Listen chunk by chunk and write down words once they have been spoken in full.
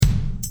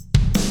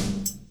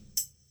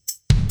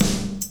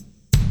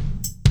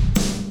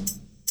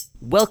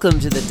Welcome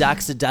to the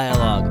Doxa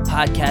Dialogue, a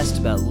podcast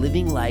about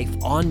living life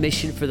on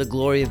mission for the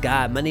glory of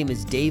God. My name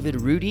is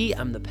David Rudy.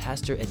 I'm the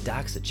pastor at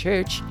Doxa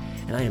Church,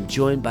 and I am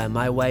joined by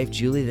my wife,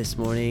 Julie, this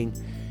morning.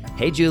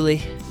 Hey,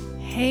 Julie.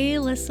 Hey,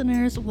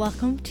 listeners.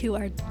 Welcome to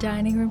our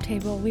dining room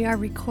table. We are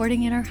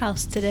recording in our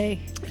house today.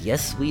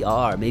 Yes, we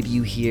are. Maybe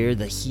you hear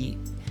the heat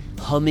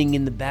humming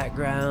in the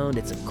background.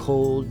 It's a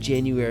cold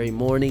January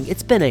morning.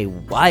 It's been a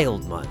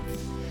wild month.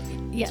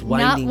 Yeah,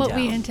 not what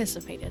we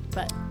anticipated,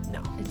 but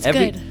no, it's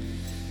good.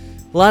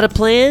 A lot of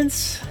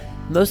plans.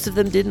 Most of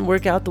them didn't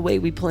work out the way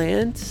we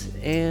planned.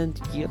 And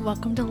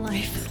welcome to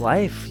life. It's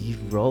life. You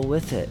roll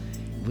with it.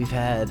 We've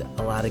had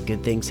a lot of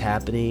good things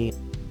happening.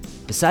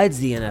 Besides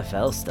the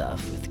NFL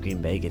stuff, with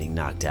Green Bay getting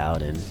knocked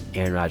out and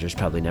Aaron Rodgers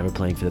probably never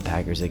playing for the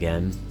Packers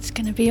again. It's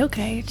going to be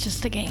okay. It's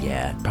just a game.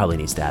 Yeah, probably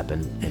needs to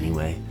happen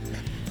anyway.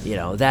 You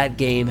know, that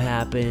game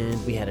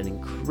happened. We had an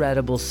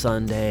incredible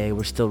Sunday.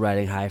 We're still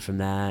riding high from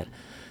that.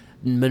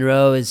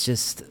 Monroe is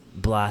just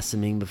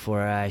blossoming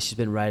before our eyes. She's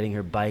been riding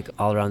her bike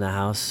all around the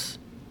house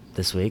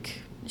this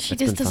week. She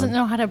just doesn't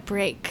know how to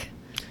brake.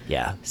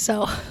 Yeah.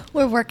 So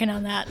we're working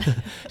on that.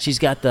 She's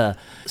got the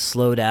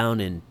slow down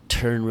and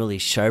turn really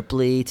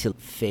sharply to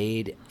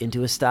fade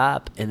into a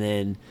stop. And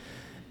then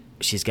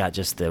she's got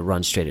just the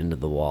run straight into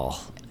the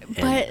wall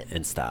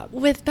and stop.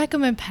 With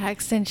Beckham and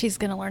Paxton, she's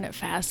going to learn it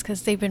fast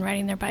because they've been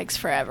riding their bikes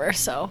forever.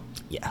 So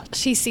yeah,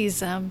 she sees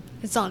them.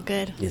 It's all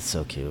good. It's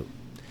so cute.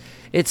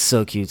 It's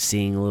so cute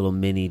seeing a little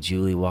mini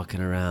Julie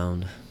walking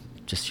around.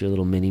 Just your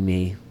little mini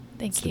me.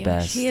 Thank you. The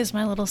best. She is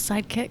my little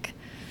sidekick.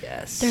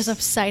 Yes. There's a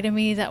side of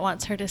me that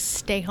wants her to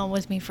stay home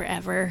with me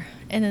forever.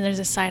 And then there's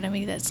a side of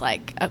me that's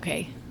like,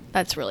 okay,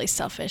 that's really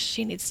selfish.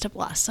 She needs to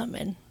blossom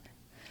and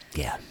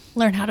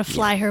learn how to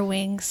fly her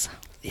wings.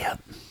 Yeah.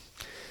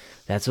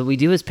 That's what we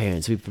do as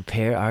parents. We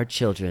prepare our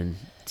children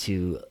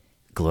to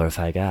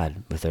glorify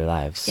God with their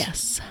lives.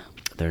 Yes.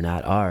 They're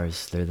not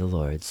ours. They're the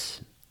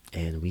Lord's.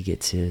 And we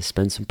get to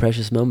spend some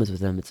precious moments with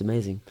them. It's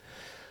amazing.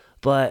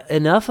 But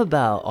enough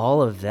about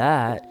all of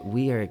that.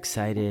 We are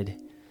excited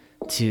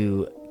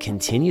to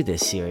continue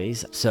this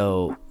series.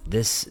 So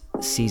this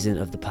season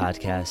of the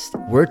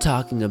podcast, we're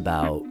talking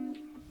about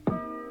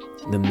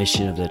the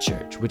mission of the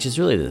church, which is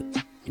really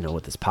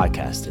what this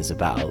podcast is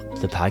about.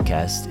 The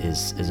podcast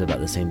is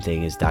about the same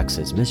thing as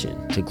Doxa's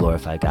mission, to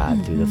glorify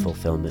God through the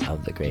fulfillment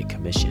of the Great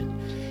Commission.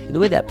 And the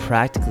way that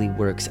practically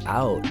works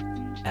out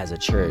as a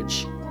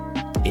church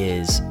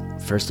is,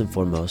 first and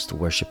foremost,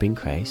 worshiping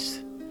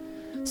Christ.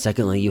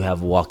 Secondly, you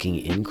have walking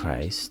in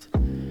Christ.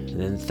 And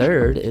then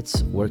third,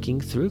 it's working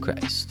through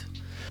Christ.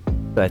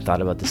 I thought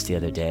about this the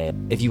other day.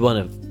 If you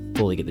want to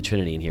fully get the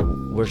Trinity in here,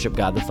 worship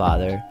God the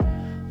Father,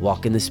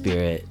 walk in the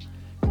Spirit,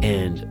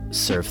 and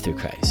serve through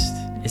Christ.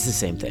 It's the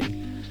same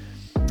thing.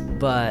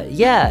 But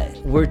yeah,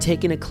 we're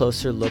taking a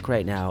closer look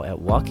right now at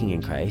walking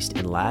in Christ.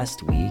 And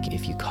last week,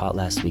 if you caught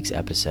last week's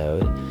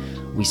episode,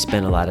 we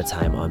spent a lot of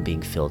time on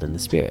being filled in the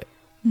Spirit.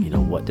 You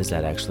know, what does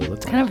that actually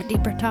look like? Kind of a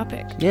deeper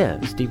topic. Yeah,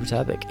 it's a deeper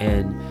topic.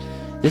 And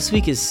this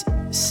week is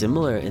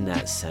similar in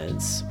that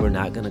sense. We're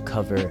not going to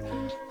cover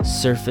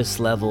surface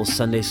level,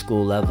 Sunday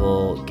school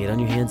level, get on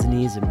your hands and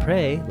knees and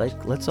pray.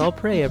 Like, let's all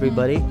pray,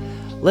 everybody.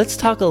 Let's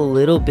talk a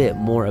little bit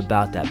more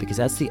about that, because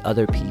that's the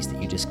other piece that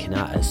you just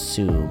cannot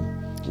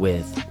assume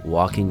with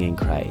walking in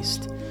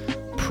Christ.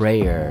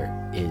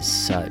 Prayer is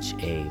such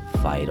a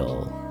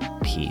vital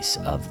piece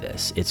of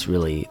this. It's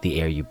really the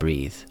air you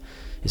breathe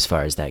as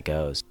far as that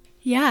goes.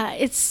 Yeah,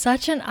 it's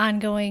such an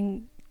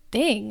ongoing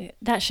thing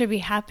that should be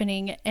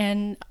happening.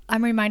 And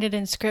I'm reminded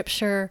in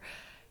Scripture,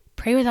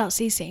 pray without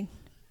ceasing.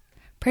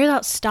 Pray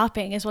without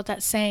stopping is what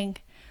that's saying.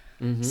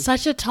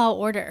 Such a tall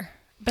order,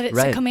 but it's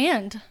a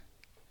command.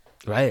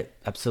 Right,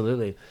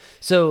 absolutely.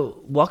 So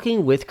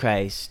walking with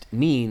Christ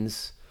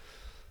means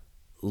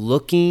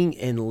looking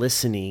and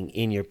listening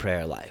in your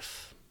prayer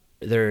life.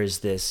 There's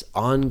this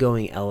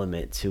ongoing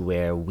element to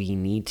where we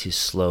need to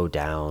slow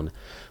down.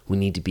 We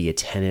need to be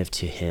attentive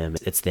to him.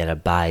 It's that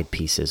abide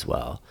piece as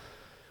well.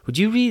 Would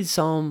you read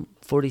Psalm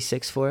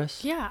 46 for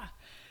us? Yeah.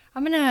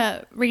 I'm going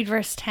to read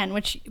verse 10,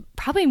 which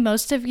probably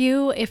most of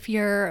you, if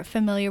you're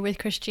familiar with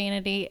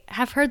Christianity,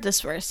 have heard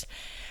this verse.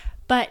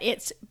 But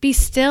it's, be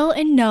still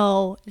and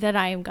know that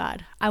I am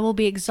God. I will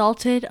be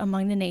exalted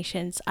among the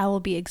nations. I will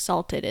be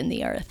exalted in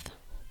the earth.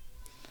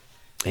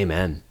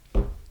 Amen.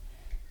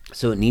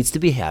 So it needs to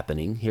be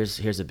happening.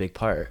 Here's a big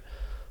part.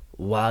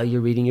 While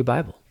you're reading your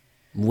Bible.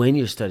 When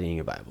you're studying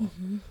your Bible.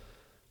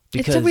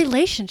 Because, it's a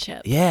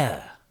relationship.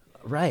 Yeah,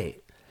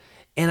 right.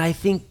 And I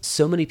think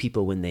so many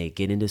people, when they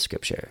get into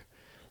Scripture,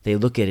 they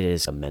look at it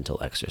as a mental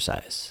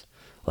exercise.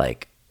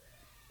 Like,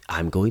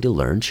 I'm going to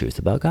learn truth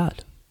about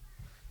God,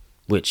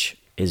 which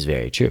is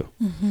very true.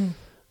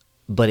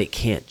 But it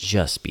can't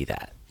just be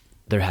that.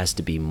 There has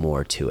to be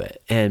more to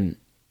it. And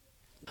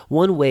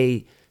one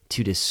way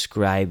to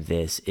describe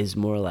this is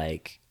more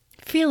like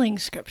feeling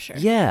Scripture.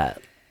 Yeah.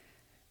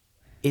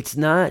 It's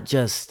not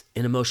just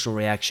an emotional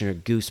reaction or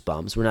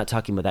goosebumps. We're not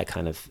talking about that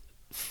kind of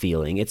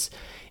feeling. It's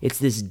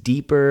this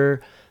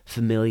deeper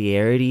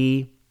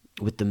familiarity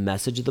with the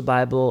message of the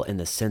Bible and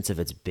the sense of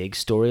its big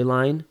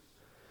storyline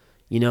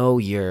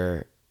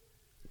You're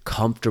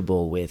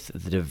comfortable with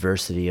the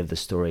diversity of the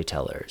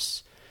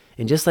storytellers.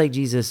 And just like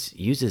Jesus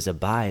uses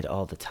abide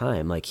all the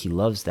time, like he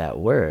loves that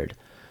word,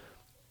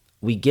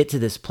 we get to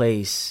this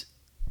place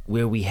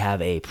where we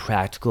have a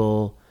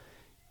practical,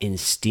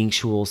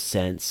 instinctual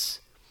sense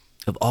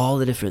of all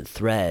the different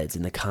threads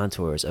and the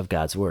contours of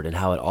God's word and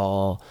how it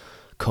all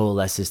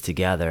coalesces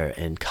together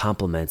and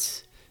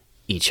complements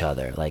each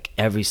other. Like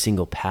every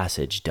single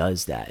passage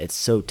does that. It's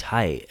so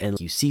tight, and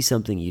you see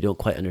something you don't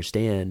quite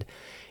understand,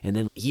 and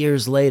then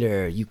years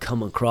later you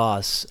come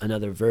across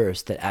another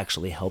verse that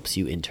actually helps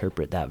you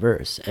interpret that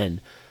verse,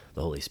 and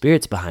the Holy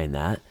Spirit's behind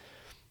that.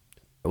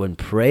 When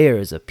prayer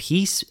is a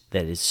piece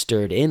that is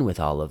stirred in with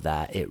all of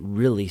that, it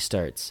really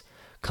starts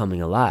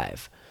coming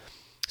alive.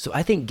 So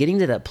I think getting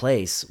to that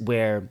place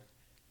where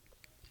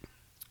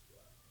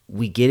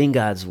we get in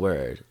God's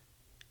word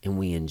and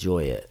we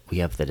enjoy it, we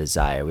have the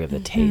desire, we have the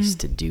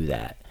taste to do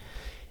that.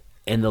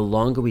 And the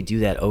longer we do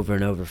that over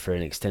and over for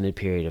an extended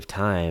period of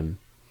time,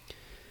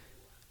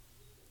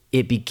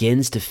 it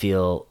begins to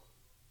feel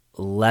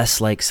less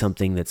like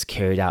something that's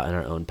carried out in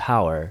our own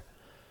power,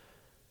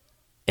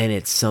 and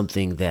it's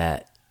something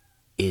that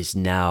is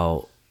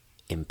now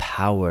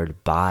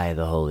empowered by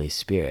the Holy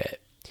Spirit.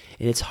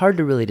 And it's hard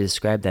to really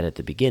describe that at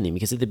the beginning,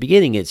 because at the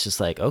beginning it's just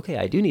like, okay,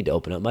 I do need to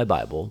open up my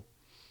Bible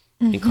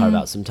and carve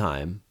out some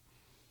time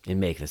and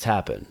make this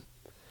happen.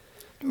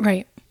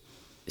 Right.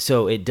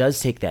 So it does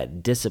take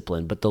that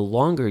discipline, but the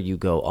longer you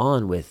go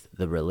on with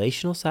the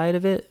relational side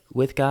of it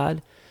with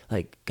God,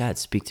 like, God,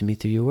 speak to me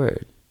through your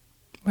word.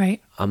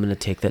 Right. I'm going to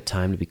take that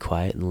time to be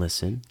quiet and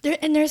listen.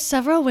 There's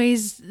several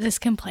ways this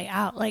can play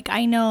out. Like,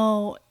 I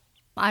know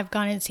I've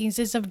gone in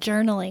seasons of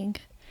journaling,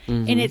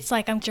 and it's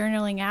like I'm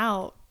journaling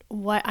out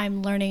what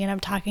I'm learning, and I'm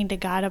talking to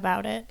God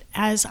about it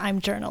as I'm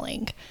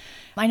journaling.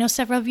 I know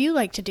several of you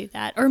like to do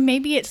that. Or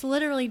maybe it's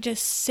literally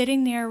just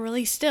sitting there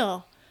really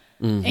still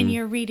and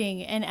you're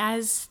reading, and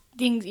as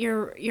things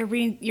you're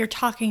reading, you're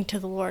talking to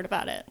the Lord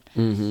about it.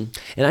 And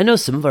I know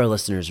some of our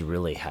listeners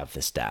really have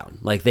this down.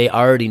 Like, they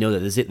already know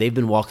that they've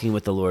been walking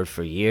with the Lord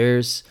for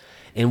years,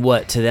 and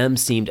what to them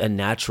seemed a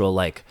natural,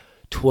 like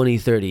 20,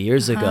 30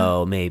 years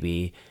ago,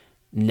 maybe,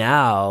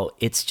 now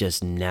it's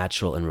just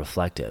natural and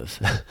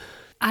reflective.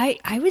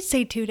 I would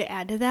say too, to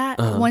add to that,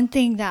 one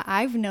thing that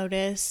I've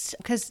noticed,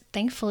 because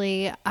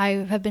thankfully I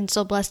have been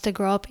so blessed to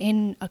grow up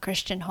in a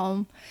Christian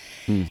home.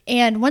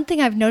 And one thing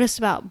I've noticed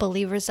about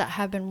believers that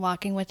have been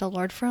walking with the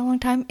Lord for a long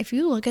time, if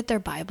you look at their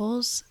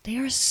Bibles, they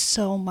are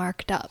so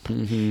marked up.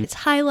 It's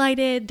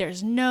highlighted,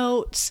 there's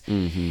notes,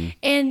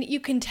 and you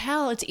can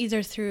tell it's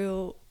either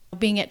through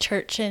being at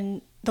church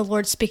and the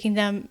Lord speaking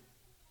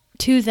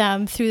to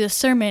them through the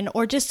sermon,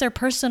 or just their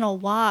personal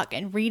walk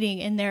and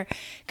reading, and their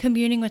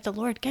communing with the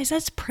Lord. Guys,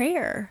 that's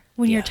prayer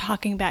when you're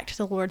talking back to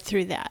the Lord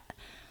through that.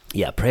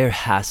 Yeah, prayer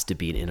has to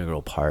be an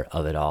integral part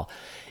of it all.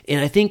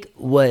 And I think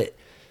what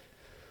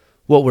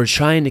we're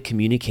trying to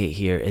communicate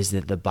here is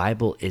that the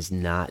Bible is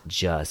not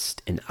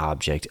just an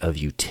object of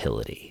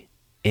utility.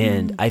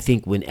 And I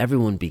think when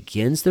everyone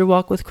begins their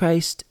walk with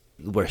Christ,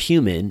 we're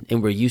human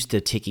and we're used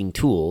to taking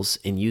tools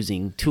and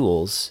using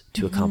tools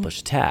to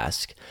accomplish a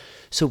task.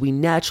 So we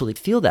naturally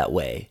feel that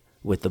way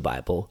with the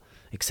Bible,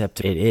 except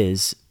it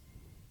is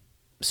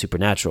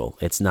supernatural.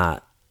 It's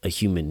not a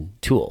human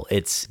tool.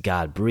 It's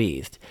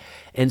God-breathed.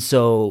 And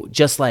so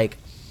just like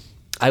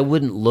I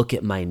wouldn't look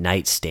at my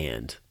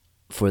nightstand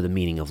for the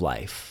meaning of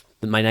life.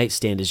 My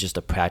nightstand is just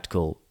a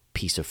practical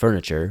piece of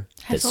furniture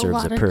that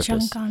serves a purpose. Has a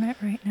lot of junk on it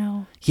right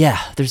now.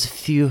 Yeah, there's a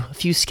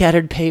few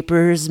scattered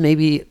papers,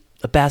 maybe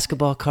a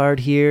basketball card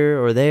here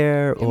or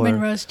there. Or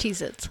Monroe's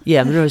Cheez-Its.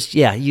 Yeah, Monroe's,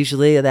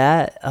 usually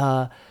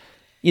that.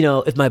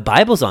 If my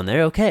Bible's on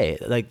there, okay,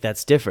 like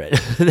that's different.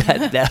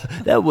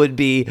 that would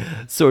be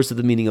source of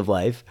the meaning of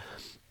life.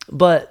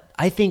 But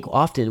I think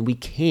often we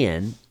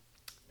can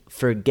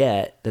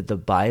forget that the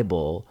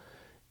Bible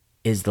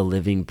is the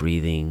living,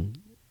 breathing,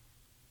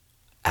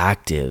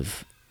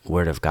 active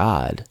Word of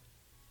God,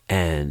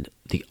 and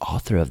the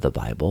author of the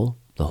Bible,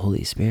 the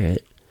Holy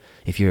Spirit,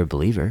 if you're a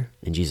believer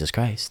in Jesus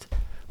Christ,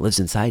 lives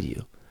inside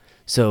you.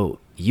 So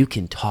you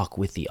can talk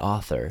with the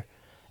author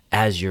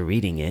as you're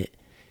reading it.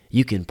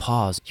 You can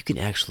pause. You can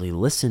actually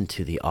listen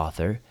to the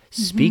author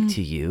speak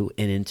to you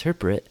and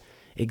interpret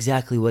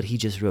exactly what he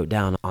just wrote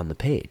down on the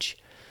page.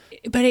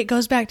 But it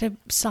goes back to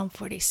Psalm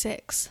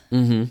 46,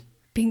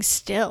 being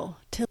still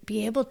to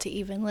be able to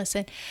even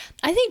listen.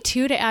 I think,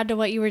 too, to add to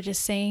what you were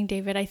just saying,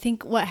 David, I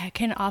think what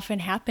can often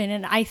happen,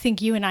 and I think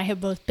you and I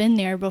have both been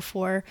there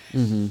before,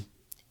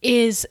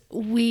 is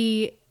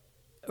we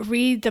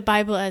read the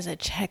Bible as a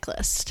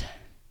checklist.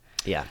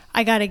 Yeah.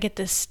 I got to get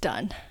this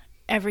done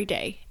every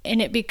day.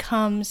 And it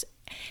becomes,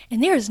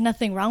 and there is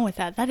nothing wrong with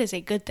that. That is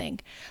a good thing.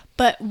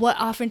 But what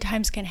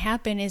oftentimes can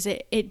happen is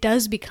it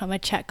does become a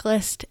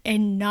checklist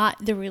and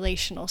not the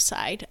relational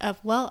side of,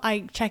 well,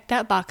 I checked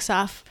that box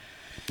off.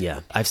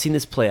 Yeah. I've seen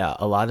this play out.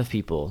 A lot of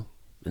people,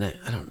 and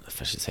I don't know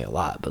if I should say a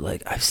lot, but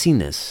like I've seen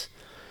this.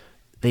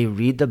 They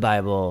read the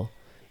Bible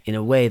in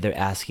a way they're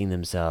asking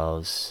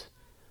themselves,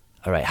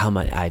 all right, how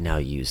might I now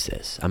use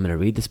this? I'm going to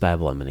read this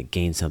Bible, I'm going to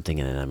gain something,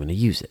 and then I'm going to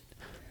use it.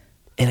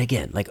 And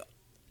again, like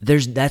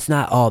that's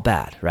not all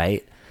bad,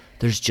 right?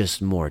 There's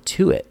just more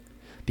to it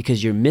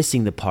because you're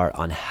missing the part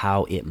on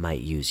how it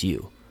might use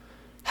you,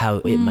 how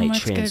it might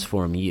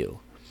transform you.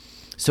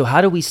 So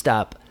how do we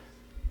stop,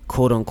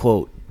 quote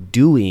unquote,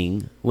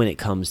 doing when it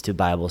comes to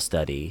Bible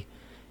study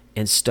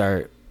and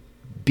start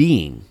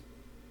being?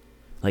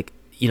 Like,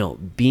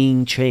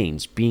 being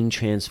changed, being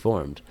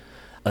transformed.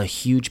 A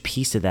huge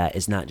piece of that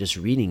is not just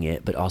reading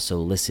it, but also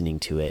listening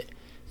to it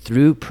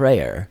through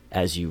prayer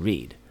as you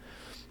read.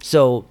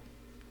 So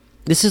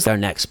this is our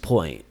next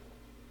point.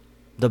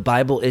 The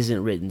Bible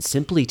isn't written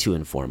simply to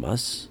inform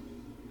us.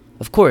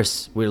 Of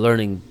course, we're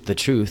learning the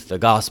truth, the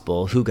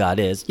gospel, who God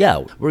is.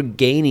 Yeah, we're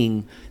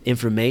gaining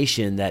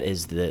information that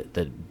is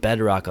the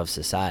bedrock of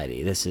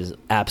society. This is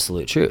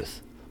absolute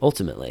truth,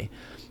 ultimately.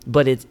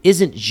 But it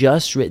isn't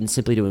just written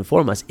simply to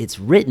inform us. It's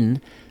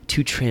written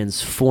to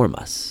transform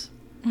us.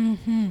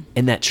 Mm-hmm.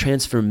 And that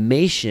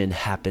transformation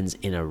happens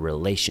in a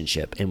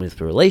relationship. And with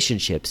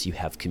relationships, you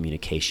have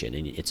communication,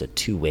 and it's a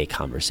two-way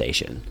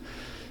conversation.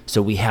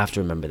 So we have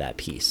to remember that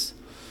piece.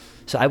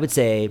 So I would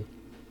say,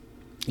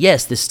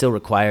 yes, this still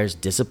requires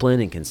discipline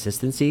and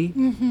consistency.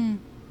 Mm-hmm.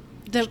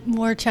 The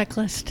more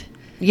checklist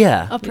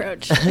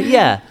approach.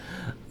 Yeah.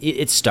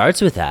 It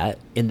starts with that,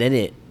 and then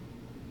it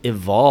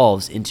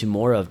evolves into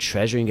more of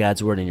treasuring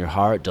God's word in your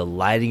heart,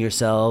 delighting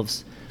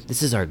yourselves.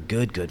 This is our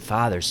good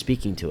Father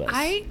speaking to us.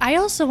 I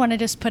also want to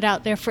just put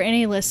out there for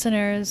any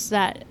listeners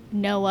that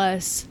know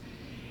us,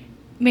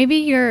 maybe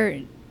you're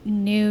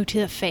new to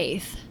the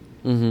faith.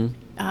 Mm-hmm.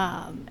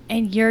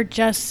 And you're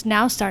just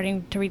now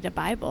starting to read the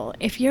Bible.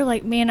 If you're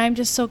like, man, I'm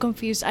just so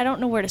confused, I don't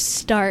know where to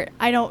start,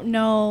 I don't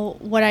know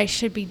what I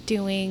should be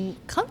doing,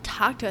 come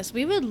talk to us.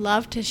 We would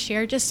love to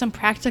share just some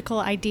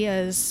practical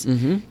ideas.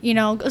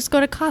 Mm-hmm. Let's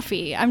go to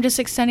coffee. I'm just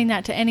extending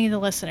that to any of the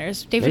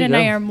listeners. David and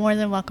I are more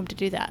than welcome to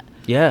do that.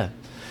 Yeah.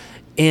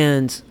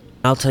 And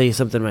I'll tell you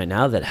something right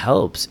now that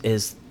helps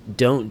is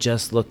don't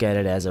just look at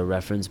it as a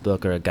reference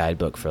book or a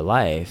guidebook for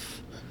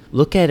life.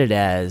 Look at it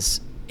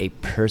as a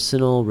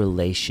personal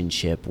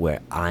relationship where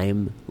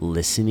I'm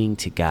listening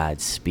to God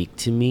speak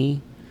to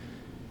me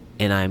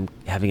and I'm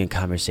having a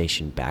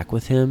conversation back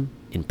with him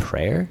in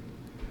prayer.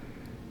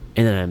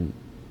 And then I'm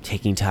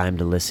taking time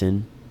to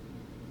listen,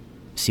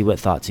 see what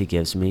thoughts he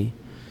gives me,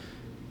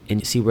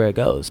 and see where it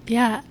goes.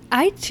 Yeah,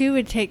 I too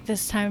would take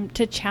this time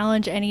to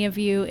challenge any of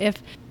you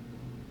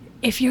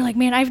if you're like,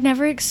 man, I've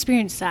never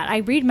experienced that. I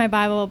read my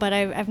Bible, but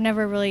I've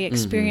never really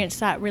experienced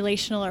that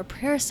relational or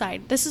prayer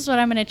side. This is what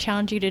I'm going to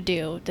challenge you to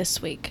do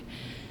this week.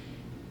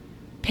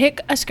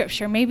 Pick a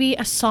scripture, maybe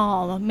a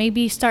psalm,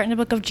 maybe start in the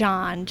book of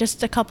John,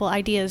 just a couple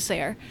ideas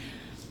there.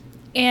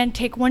 And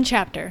take one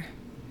chapter.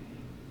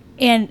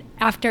 And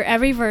after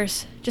every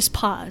verse, just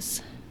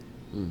pause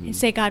and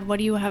say, God, what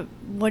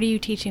are you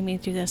teaching me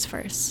through this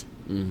verse?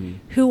 Mm-hmm.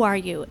 Who are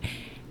you?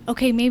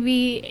 Okay,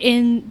 maybe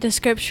in the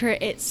scripture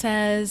it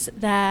says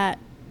that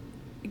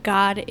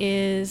God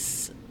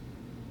is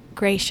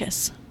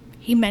gracious.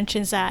 He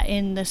mentions that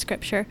in the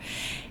scripture.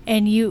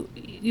 And you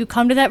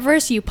come to that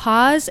verse, you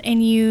pause,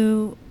 and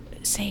you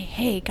say,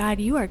 hey,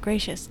 God, you are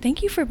gracious.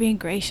 Thank you for being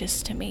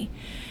gracious to me.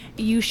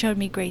 You showed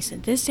me grace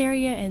in this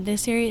area and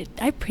this area.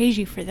 I praise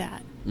you for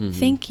that. Mm-hmm.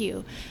 Thank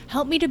you.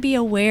 Help me to be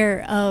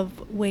aware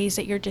of ways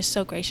that you're just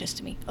so gracious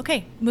to me.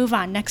 Okay, move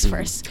on. Next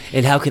verse.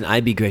 And how can I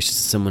be gracious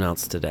to someone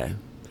else today?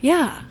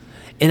 Yeah.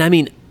 And I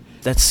mean,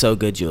 that's so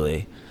good,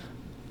 Julie.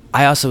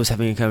 I also was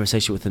having a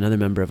conversation with another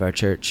member of our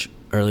church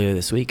earlier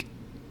this week.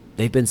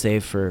 They've been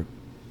saved for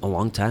a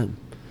long time.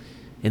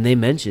 And they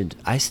mentioned,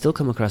 I still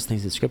come across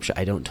things in Scripture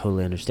I don't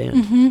totally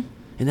understand. Mm-hmm.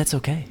 And that's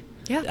okay.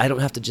 Yeah. I don't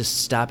have to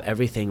just stop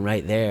everything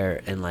right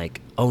there and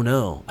like, oh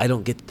no, I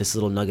don't get this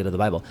little nugget of the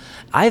Bible.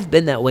 I've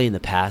been that way in the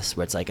past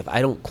where it's like, if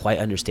I don't quite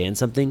understand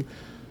something,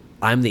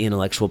 I'm the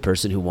intellectual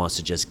person who wants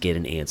to just get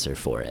an answer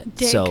for it.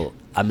 Dig. So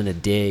I'm going to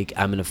dig,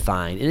 I'm going to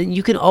find. And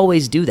you can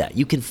always do that.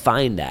 You can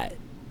find that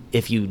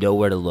if you know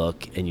where to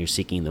look and you're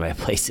seeking in the right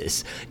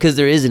places, because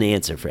there is an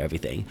answer for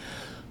everything.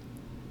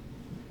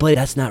 But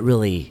that's not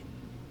really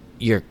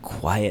your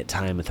quiet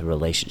time with a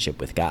relationship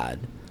with God.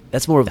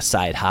 That's more of a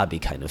side hobby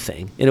kind of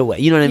thing, in a way.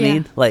 You know what I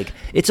mean? Like,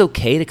 it's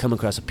okay to come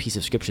across a piece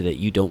of Scripture that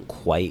you don't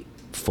quite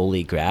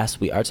fully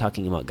grasp. We are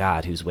talking about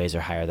God whose ways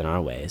are higher than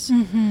our ways.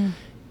 Mm-hmm.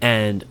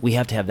 And we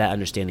have to have that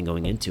understanding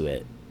going into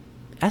it.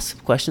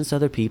 Ask questions to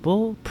other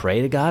people,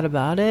 pray to God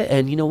about it,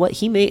 and you know what?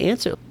 He may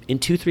answer. In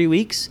 2-3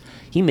 weeks,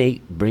 he may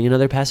bring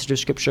another passage of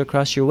Scripture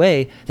across your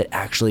way that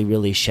actually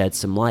really sheds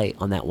some light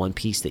on that one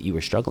piece that you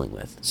were struggling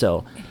with.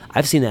 So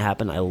I've seen that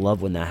happen. I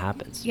love when that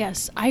happens.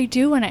 Yes, I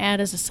do want to add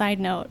as a side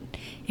note,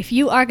 if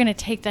you are going to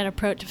take that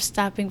approach of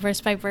stopping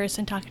verse by verse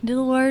and talking to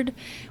the Lord,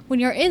 when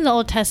you're in the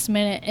Old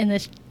Testament and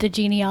the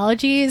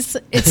genealogies,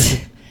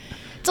 it's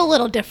a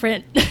little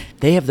different.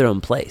 They have their own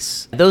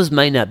place. Those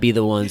might not be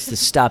the ones to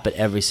stop at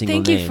every single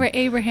name. Thank you for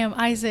Abraham,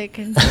 Isaac,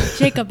 and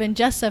Jacob, and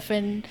Joseph.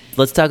 And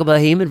let's talk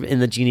about him in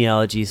the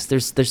genealogies.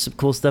 There's some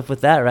cool stuff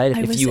with that, right?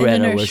 If you were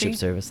at our worship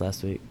service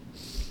last week.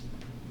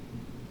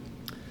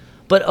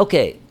 But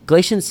okay,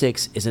 Galatians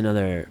 6 is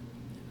another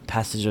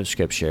passage of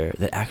scripture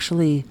that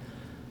actually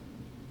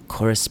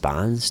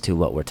corresponds to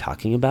what we're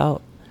talking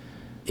about.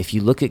 If you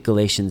look at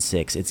Galatians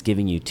 6, it's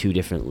giving you two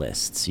different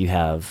lists. You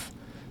have,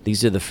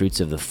 these are the fruits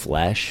of the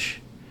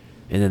flesh,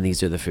 and then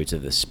these are the fruits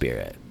of the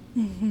spirit.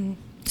 Mm-hmm.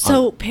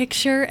 So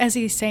picture, as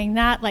he's saying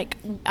that, like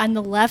on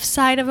the left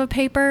side of a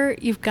paper,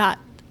 you've got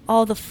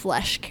all the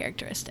flesh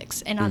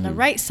characteristics. And on the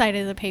right side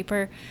of the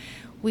paper,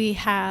 we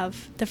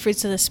have the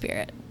fruits of the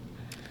spirit.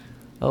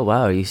 Oh,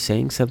 wow. Are you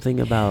saying something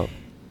about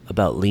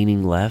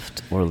leaning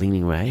left or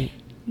leaning right?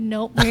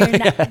 Nope,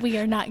 we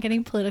are not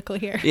getting political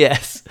here.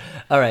 Yes.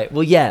 All right.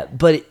 Well, yeah,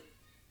 but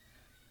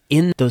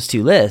in those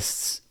two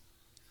lists,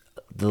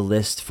 the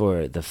list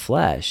for the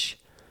flesh,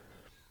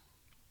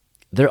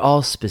 they're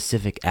all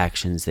specific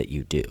actions that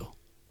you do.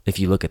 If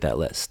you look at that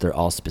list, they're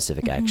all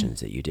specific actions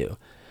that you do.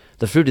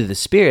 The fruit of the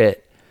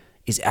spirit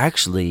is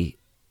actually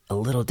a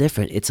little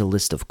different. It's a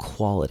list of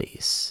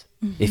qualities.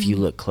 If you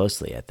look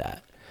closely at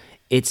that,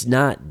 it's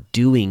not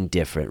doing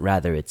different,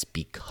 rather it's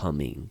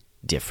becoming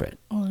different.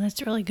 Oh,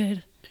 that's really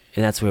good.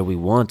 And that's where we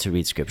want to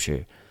read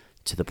scripture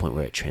to the point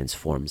where it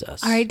transforms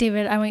us. All right,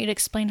 David, I want you to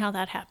explain how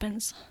that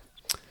happens.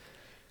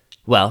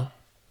 Well,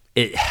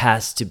 it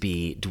has to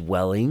be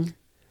dwelling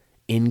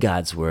in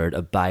God's word,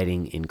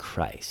 abiding in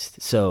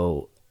Christ.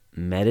 So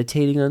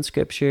meditating on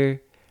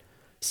scripture,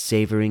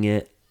 savoring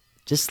it,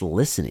 just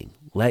listening,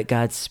 let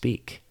God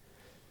speak.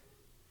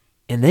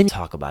 And then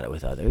talk about it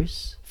with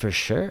others, for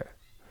sure.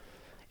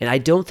 And I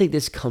don't think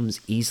this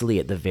comes easily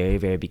at the very,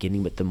 very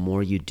beginning, but the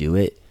more you do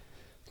it,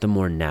 the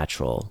more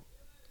natural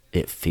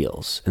it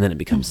feels. And then it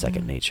becomes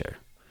second nature.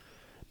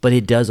 But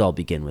it does all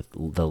begin with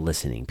the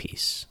listening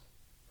piece,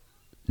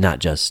 not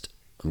just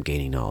I'm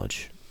gaining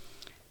knowledge.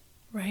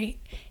 Right.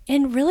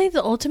 And really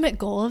the ultimate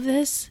goal of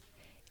this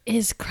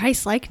is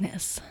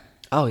Christ-likeness.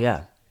 Oh,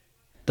 yeah.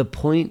 The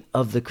point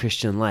of the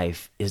Christian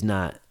life is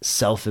not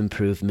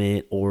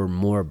self-improvement or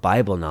more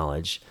Bible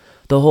knowledge.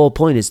 The whole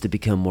point is to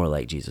become more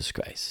like Jesus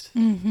Christ.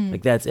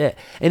 Like, that's it.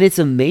 And it's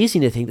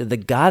amazing to think that the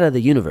God of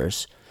the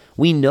universe,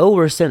 we know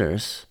we're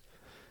sinners.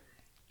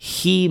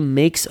 He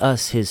makes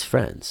us his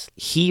friends.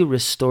 He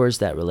restores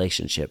that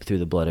relationship through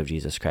the blood of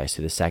Jesus Christ,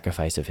 through the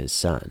sacrifice of his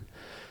son.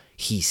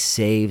 He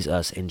saves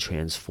us and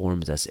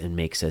transforms us and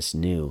makes us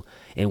new.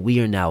 And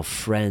we are now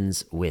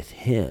friends with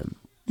him.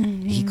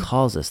 He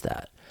calls us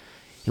that.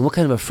 And what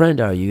kind of a friend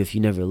are you if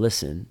you never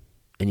listen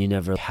and you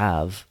never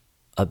have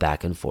a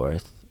back and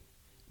forth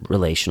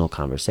relational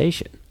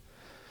conversation?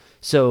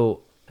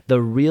 So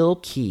the real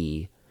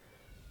key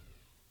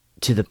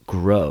to the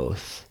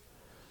growth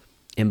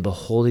in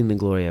beholding the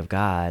glory of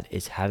God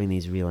is having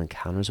these real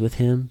encounters with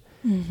him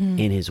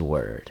in his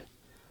word.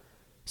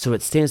 So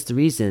it stands to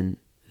reason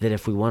that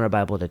if we want our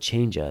Bible to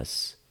change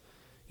us,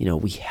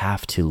 we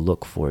have to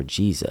look for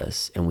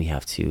Jesus and we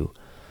have to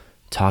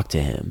talk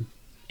to him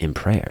in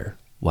prayer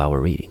while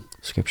we're reading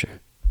scripture.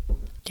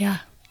 Yeah.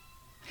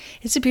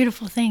 It's a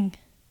beautiful thing.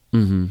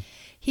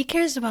 He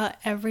cares about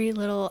every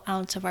little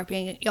ounce of our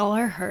being, all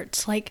our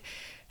hurts. The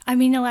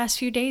last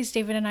few days,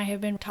 David and I have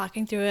been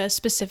talking through a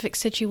specific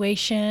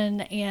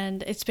situation,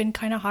 and it's been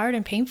kind of hard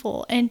and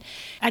painful. And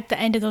at the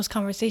end of those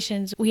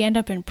conversations, we end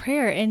up in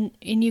prayer, and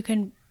you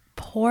can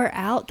pour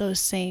out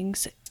those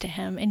things to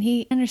him, and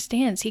he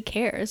understands, he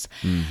cares.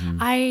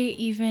 I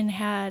even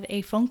had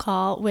a phone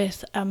call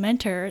with a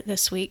mentor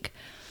this week,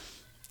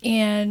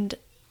 and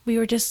we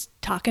were just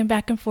talking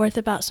back and forth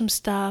about some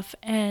stuff.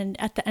 And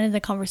at the end of the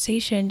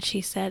conversation,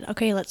 she said,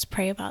 okay, let's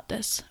pray about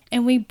this.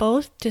 And we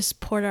both just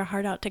poured our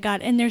heart out to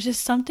God. And there's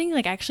just something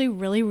actually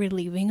really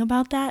relieving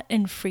about that,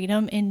 and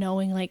freedom in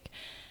knowing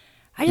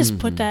I just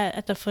put that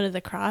at the foot of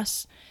the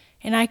cross,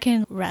 and I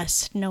can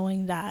rest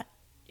knowing that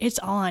it's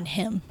all on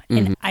him,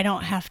 and I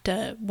don't have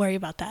to worry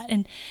about that.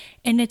 And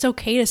it's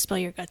okay to spill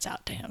your guts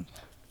out to him.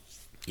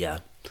 Yeah.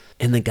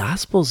 And the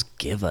Gospels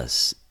give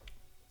us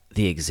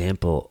the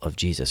example of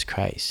Jesus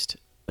Christ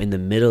in the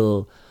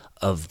middle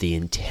of the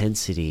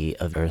intensity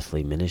of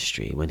earthly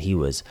ministry, when he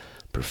was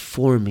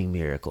performing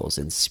miracles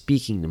and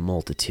speaking to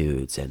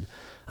multitudes. And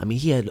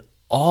he had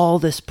all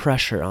this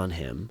pressure on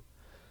him.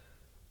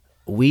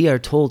 We are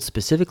told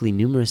specifically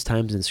numerous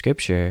times in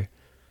scripture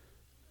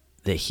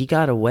that he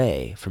got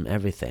away from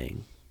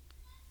everything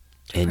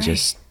and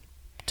just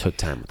took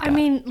time with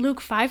God. Luke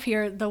 5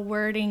 here, the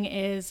wording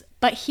is,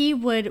 but he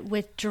would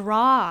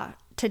withdraw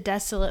to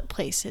desolate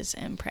places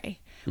and pray.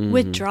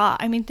 Withdraw.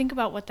 Think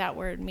about what that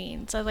word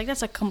means.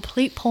 That's a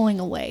complete pulling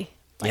away.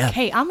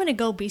 Hey, I'm going to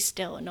go be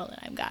still and know that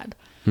I'm God.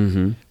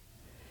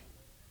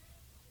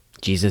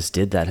 Jesus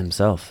did that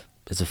himself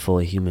as a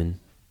fully human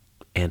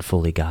and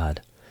fully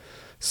God,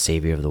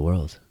 Savior of the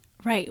world.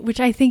 Right, which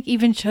I think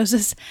even shows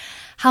us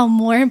how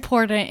more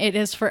important it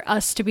is for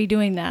us to be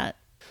doing that.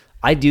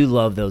 I do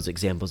love those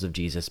examples of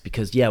Jesus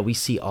because, we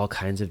see all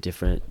kinds of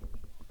different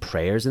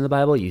prayers in the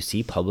Bible. You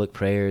see public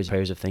prayers,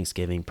 prayers of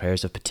thanksgiving,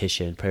 prayers of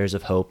petition, prayers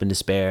of hope and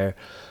despair,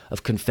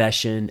 of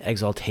confession,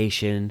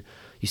 exaltation.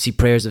 You see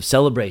prayers of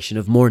celebration,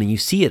 of mourning. You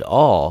see it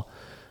all.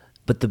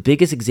 But the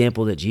biggest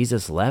example that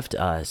Jesus left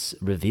us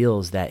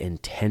reveals that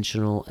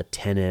intentional,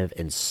 attentive,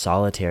 and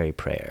solitary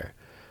prayer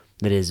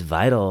that is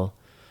vital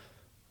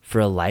for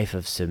a life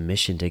of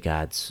submission to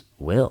God's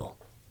will.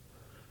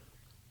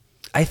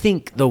 I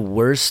think the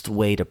worst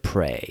way to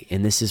pray,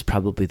 and this is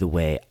probably the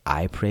way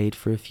I prayed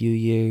for a few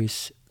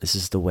years, this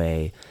is the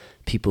way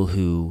people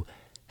who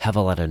have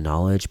a lot of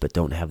knowledge but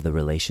don't have the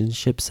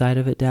relationship side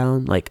of it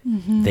down, like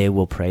they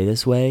will pray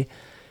this way.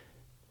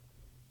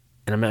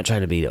 And I'm not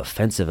trying to be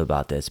offensive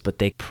about this, but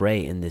they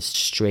pray in this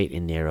straight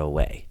and narrow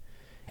way,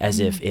 as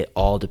if it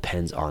all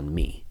depends on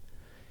me.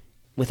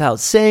 Without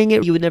saying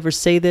it, you would never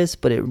say this,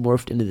 but it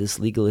morphed into this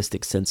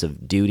legalistic sense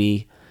of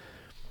duty,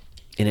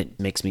 and it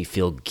makes me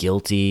feel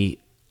guilty,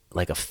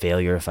 like a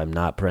failure if I'm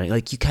not praying.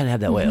 Like you kind of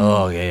have that way,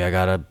 oh,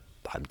 yeah,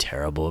 I'm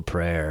terrible at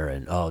prayer,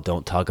 and oh,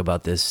 don't talk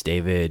about this,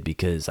 David,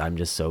 because I'm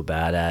just so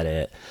bad at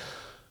it.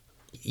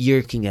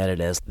 You're looking at it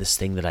as this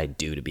thing that I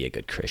do to be a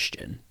good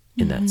Christian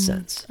in that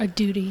sense. A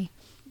duty.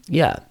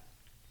 Yeah.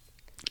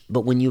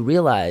 But when you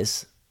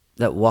realize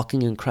that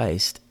walking in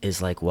Christ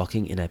is like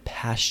walking in a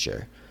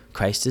pasture,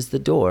 Christ is the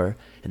door,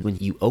 and when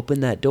you open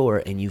that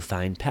door and you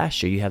find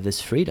pasture, you have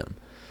this freedom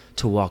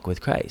to walk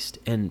with Christ.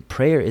 And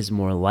prayer is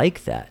more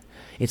like that.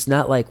 It's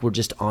not like we're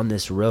just on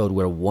this road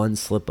where one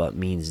slip up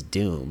means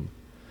doom.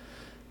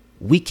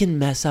 We can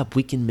mess up,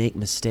 we can make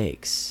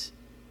mistakes.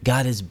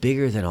 God is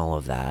bigger than all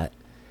of that,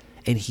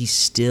 and he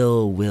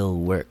still will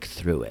work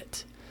through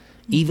it.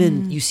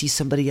 Even you see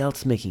somebody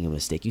else making a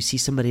mistake. You see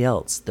somebody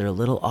else, they're a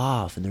little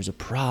off and there's a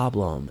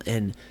problem.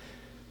 And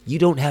you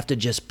don't have to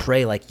just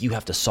pray like you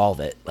have to solve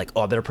it. Like,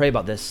 oh, I better pray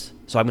about this,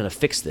 so I'm going to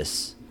fix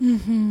this.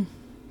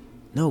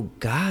 No,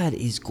 God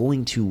is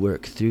going to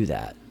work through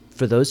that.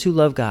 For those who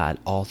love God,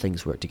 all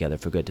things work together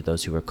for good to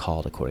those who are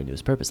called according to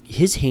his purpose.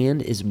 His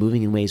hand is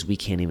moving in ways we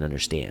can't even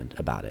understand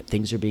about it.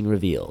 Things are being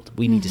revealed.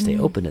 We need to stay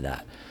open to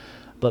that.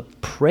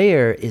 But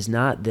prayer is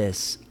not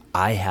this,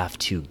 I have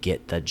to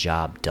get the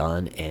job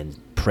done and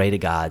pray to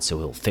God so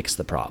he'll fix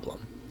the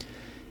problem.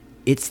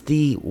 It's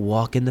the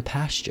walk in the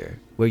pasture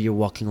where you're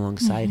walking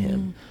alongside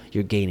him.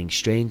 You're gaining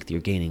strength,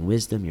 you're gaining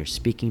wisdom, you're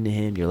speaking to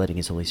him, you're letting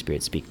his Holy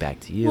Spirit speak back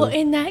to you. Well,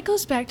 and that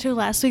goes back to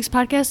last week's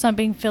podcast on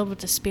being filled with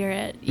the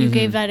Spirit. You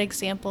gave that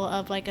example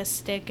of like a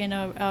stick in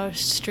a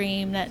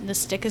stream, that the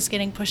stick is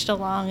getting pushed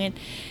along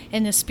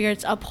and the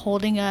Spirit's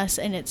upholding us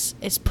and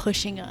it's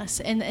pushing us.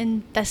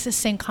 And that's the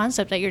same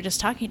concept that you're just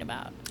talking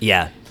about.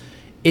 Yeah.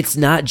 It's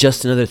not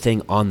just another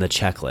thing on the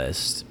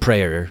checklist,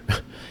 prayer.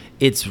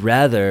 It's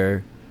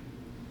rather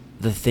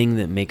the thing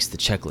that makes the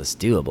checklist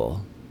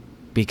doable,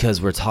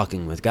 because we're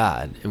talking with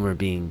God and we're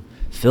being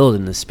filled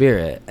in the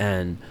Spirit.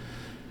 And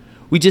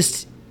we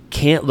just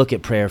can't look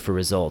at prayer for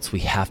results.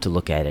 We have to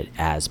look at it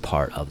as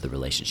part of the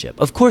relationship.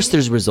 Of course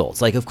there's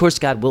results. Like, of course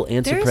God will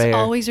answer prayer. There's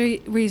always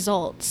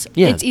results.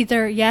 Yeah. It's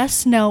either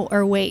yes, no,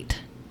 or wait.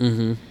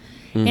 And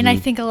I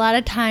think a lot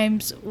of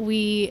times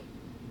we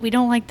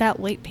don't like that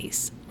wait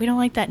piece. We don't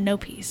like that no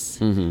piece.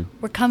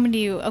 We're coming to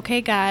you,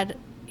 okay, God,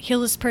 heal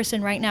this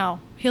person right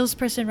now. Heal this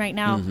person right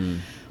now.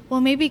 Well,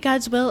 maybe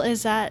God's will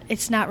is that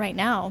it's not right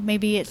now.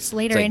 Maybe it's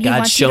later, like, and God, he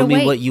wants you to show me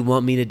wait. what you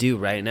want me to do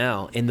right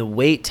now. And the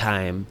wait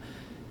time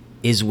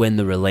is when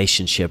the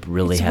relationship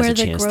really It's has where a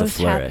the chance to growth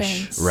flourish.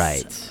 happens.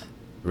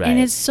 Right. And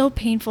it's so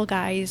painful,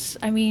 guys.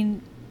 I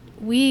mean,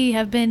 we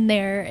have been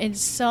there.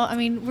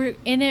 We're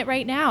in it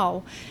right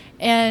now.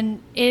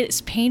 And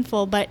it's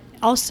painful, but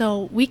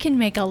also we can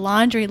make a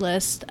laundry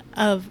list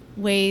of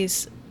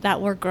ways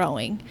that we're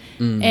growing.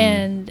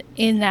 And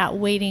in that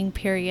waiting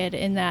period,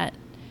 in that,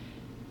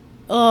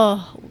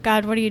 oh,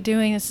 God, what are you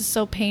doing? This is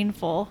so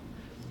painful.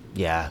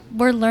 Yeah.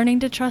 We're learning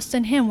to trust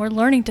in him. We're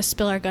learning to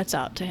spill our guts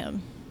out to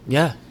him.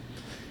 Yeah.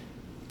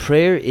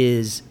 Prayer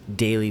is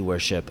daily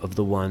worship of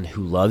the one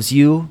who loves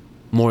you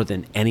more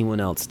than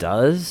anyone else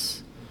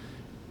does,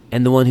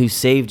 and the one who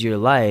saved your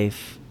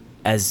life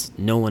as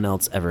no one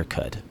else ever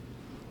could.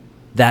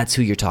 That's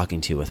who you're talking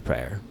to with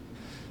prayer.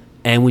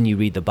 And when you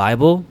read the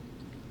Bible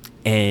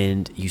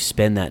and you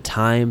spend that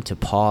time to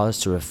pause,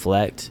 to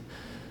reflect,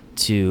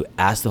 to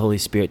ask the Holy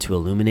Spirit to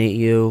illuminate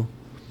you,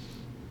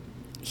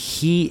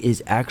 he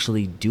is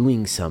actually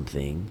doing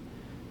something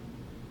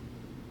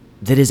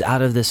that is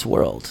out of this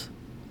world.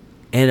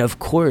 And of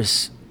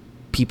course,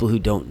 people who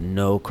don't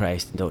know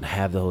Christ and don't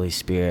have the Holy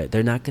Spirit,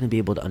 they're not going to be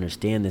able to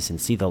understand this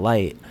and see the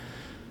light,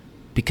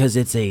 because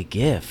it's a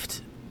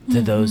gift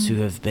to those who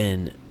have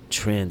been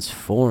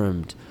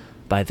transformed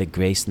by the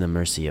grace and the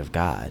mercy of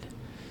God.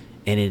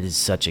 And it is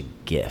such a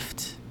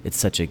gift. It's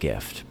such a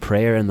gift.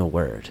 Prayer and the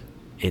Word.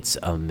 It's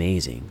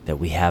amazing that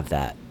we have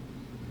that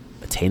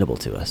attainable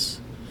to us.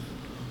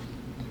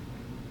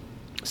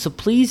 So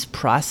please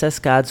process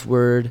God's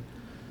Word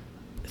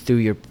through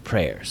your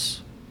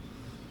prayers.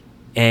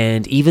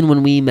 And even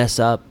when we mess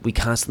up, we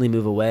constantly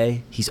move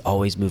away, he's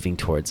always moving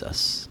towards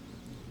us.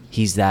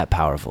 He's that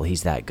powerful.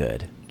 He's that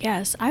good.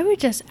 Yes, I would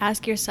just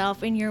ask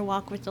yourself in your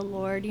walk with the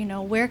Lord,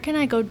 where can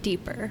I go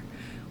deeper?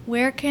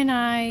 Where can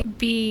I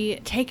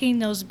be taking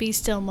those be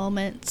still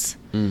moments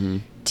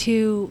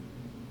to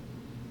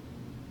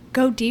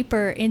go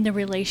deeper in the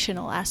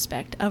relational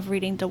aspect of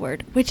reading the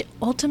word, which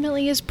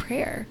ultimately is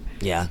prayer.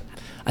 Yeah.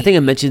 I think I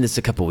mentioned this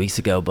a couple weeks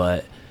ago,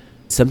 but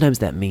sometimes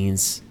that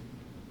means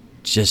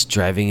just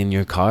driving in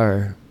your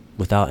car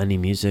without any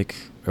music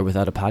or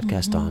without a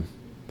podcast on.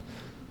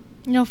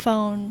 No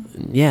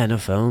phone. Yeah, no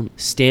phone.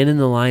 Stand in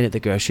the line at the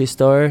grocery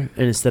store, and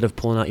instead of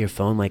pulling out your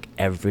phone like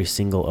every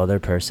single other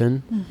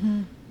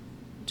person,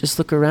 just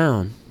look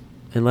around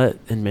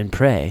and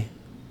pray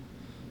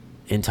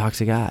and talk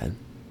to God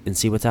and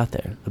see what's out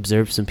there.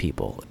 Observe some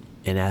people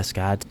and ask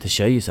God to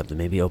show you something.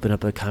 Maybe open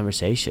up a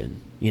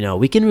conversation. You know,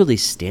 we can really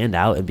stand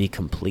out and be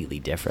completely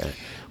different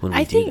when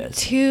we do this. I think,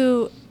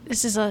 too,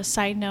 this is a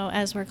side note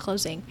as we're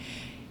closing.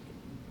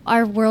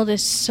 Our world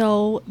is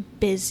so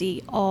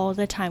busy all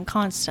the time,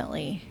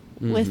 constantly,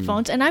 with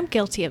phones. And I'm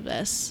guilty of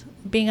this,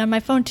 being on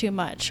my phone too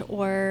much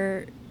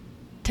or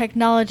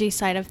technology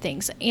side of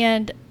things.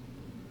 And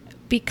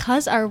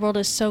because our world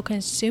is so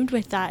consumed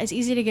with that, it's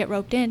easy to get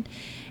roped in.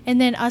 And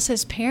then us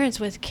as parents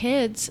with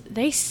kids,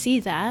 they see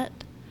that.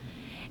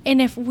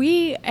 And if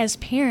we as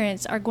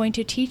parents are going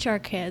to teach our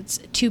kids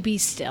to be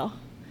still,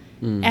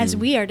 as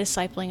we are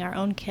discipling our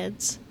own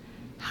kids,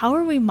 how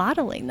are we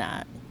modeling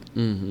that?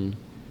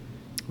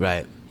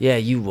 Right. Yeah,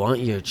 you want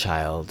your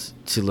child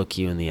to look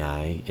you in the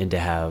eye and to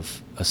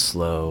have a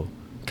slow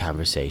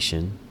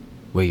conversation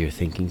where you're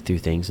thinking through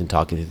things and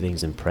talking through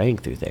things and praying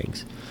through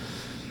things.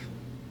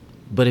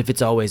 But if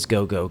it's always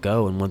go, go,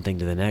 go and one thing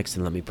to the next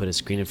and let me put a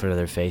screen in front of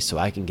their face so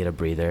I can get a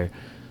breather,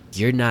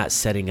 you're not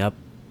setting up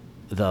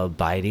the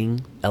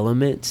abiding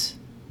element,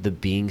 the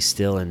being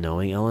still and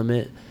knowing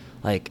element.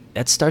 Like,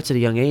 that starts at a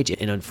young age.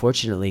 And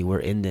unfortunately, we're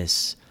in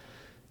this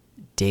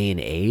day and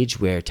age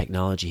where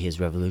technology has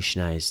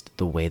revolutionized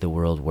the way the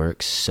world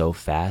works so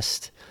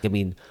fast. I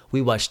mean,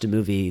 we watched a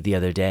movie the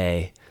other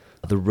day,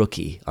 The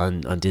Rookie,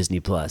 on Disney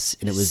Plus,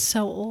 and it was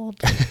so old.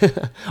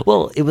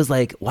 Well, it was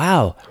like,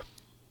 wow,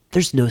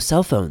 there's no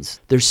cell phones.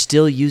 They're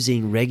still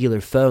using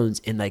regular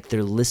phones, and like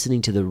they're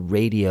listening to the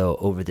radio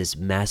over this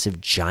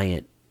massive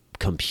giant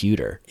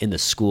computer in the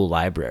school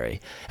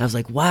library. And I was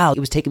like, wow, it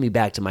was taking me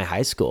back to my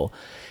high school.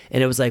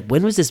 And it was like,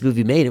 when was this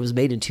movie made? It was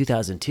made in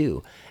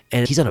 2002.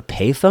 And he's on a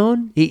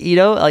payphone, you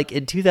know, like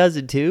in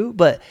 2002.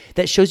 But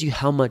that shows you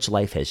how much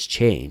life has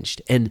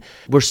changed. And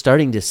we're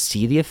starting to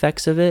see the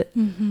effects of it.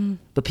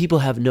 But people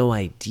have no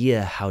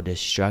idea how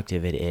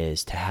destructive it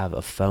is to have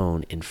a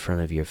phone in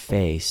front of your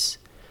face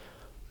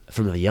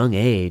from a young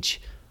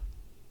age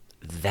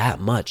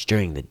that much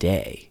during the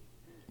day.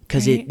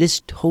 Because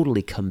this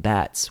totally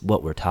combats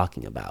what we're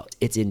talking about.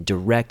 It's in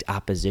direct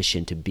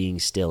opposition to being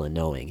still and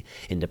knowing,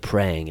 and to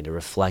praying, and to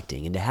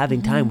reflecting, and to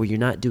having time where you're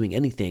not doing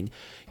anything.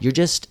 You're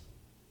just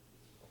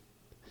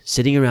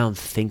sitting around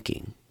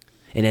thinking.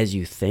 And as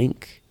you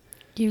think,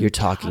 you're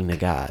talking to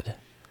God.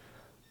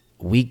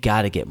 We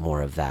got to get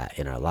more of that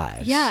in our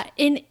lives. Yeah,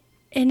 and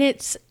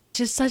it's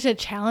just such a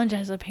challenge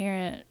as a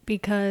parent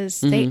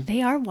because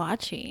they are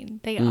watching.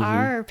 They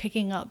are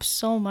picking up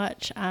so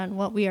much on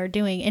what we are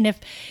doing. And if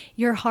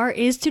your heart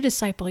is to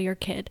disciple your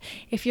kid,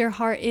 if your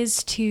heart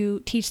is to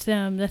teach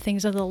them the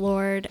things of the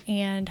Lord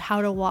and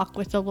how to walk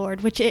with the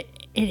Lord, which it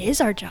is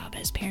our job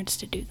as parents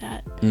to do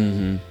that.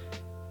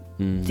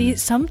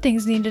 Some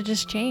things need to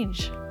just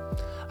change.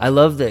 I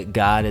love that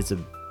God is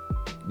a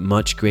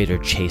much greater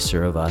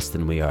chaser of us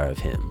than we are of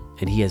him.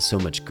 And he has so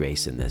much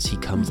grace in this. He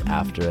comes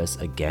after us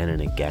again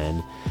and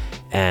again,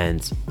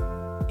 and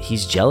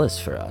he's jealous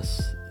for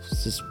us.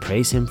 Just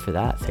praise him for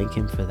that. Thank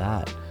him for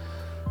that.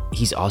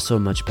 He's also a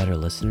much better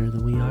listener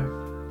than we are.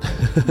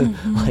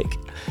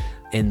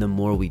 And the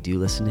more we do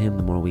listen to him,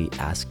 the more we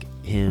ask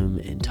him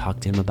and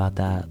talk to him about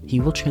that, he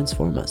will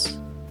transform us.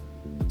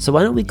 So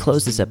why don't we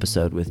close this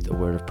episode with a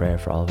word of prayer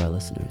for all of our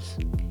listeners?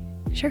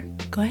 Sure.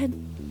 Go ahead.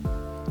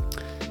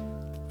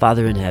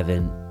 Father in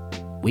heaven,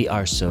 we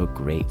are so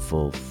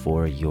grateful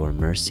for your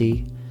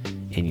mercy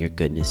and your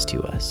goodness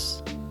to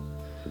us.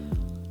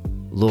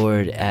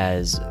 Lord,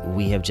 as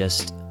we have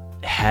just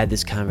had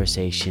this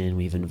conversation,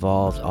 we've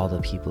involved all the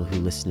people who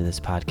listen to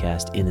this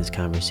podcast in this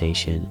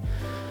conversation.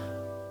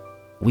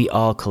 We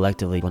all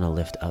collectively want to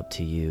lift up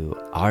to you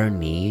our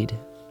need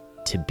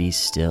to be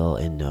still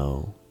and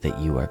know that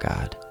you are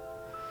God.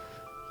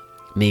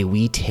 May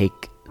we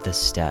take the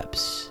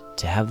steps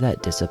to have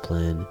that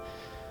discipline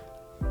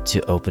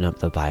to open up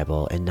the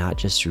Bible and not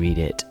just read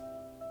it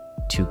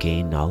to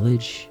gain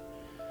knowledge,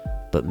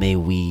 but may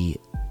we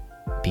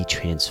be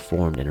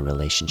transformed in a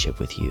relationship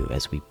with you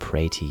as we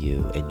pray to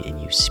you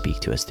and you speak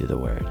to us through the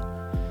word.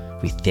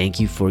 We thank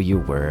you for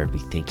your word. We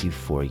thank you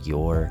for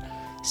your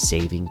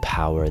saving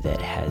power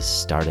that has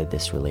started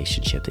this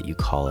relationship that you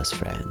call us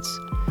friends.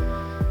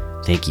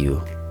 Thank you,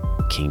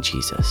 King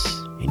Jesus.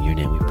 In your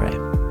name we pray.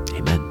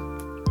 Amen.